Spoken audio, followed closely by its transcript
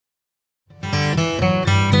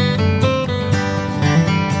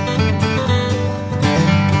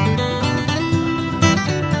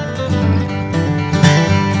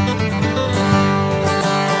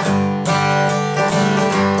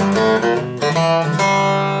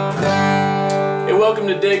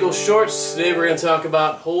Welcome to Daigle Shorts. Today we're going to talk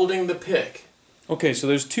about holding the pick. Okay, so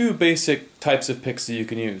there's two basic types of picks that you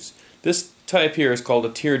can use. This type here is called a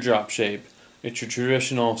teardrop shape. It's your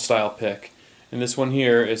traditional style pick. And this one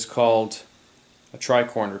here is called a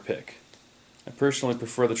tri-corner pick. I personally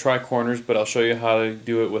prefer the tri-corners, but I'll show you how to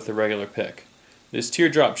do it with a regular pick. This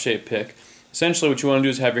teardrop shape pick, essentially what you want to do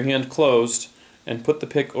is have your hand closed and put the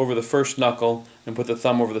pick over the first knuckle and put the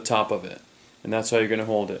thumb over the top of it. And that's how you're going to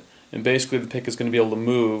hold it. And basically the pick is going to be able to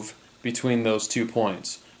move between those 2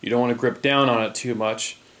 points. You don't want to grip down on it too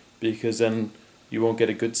much because then you won't get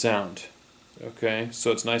a good sound. Okay,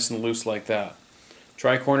 so it's nice and loose like that.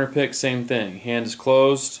 Tri-corner pick, same thing. Hand is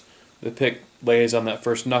closed, the pick lays on that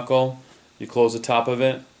first knuckle, you close the top of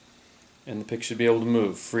it, and the pick should be able to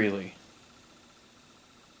move freely.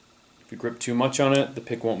 If you grip too much on it, the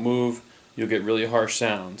pick won't move, you'll get really harsh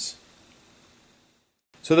sounds.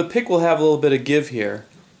 So the pick will have a little bit of give here.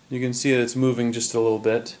 You can see that it's moving just a little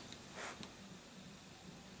bit.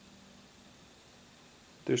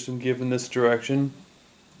 There's some give in this direction,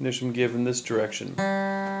 and there's some give in this direction.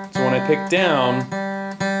 So when I pick down,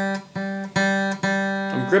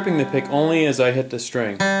 I'm gripping the pick only as I hit the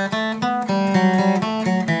string.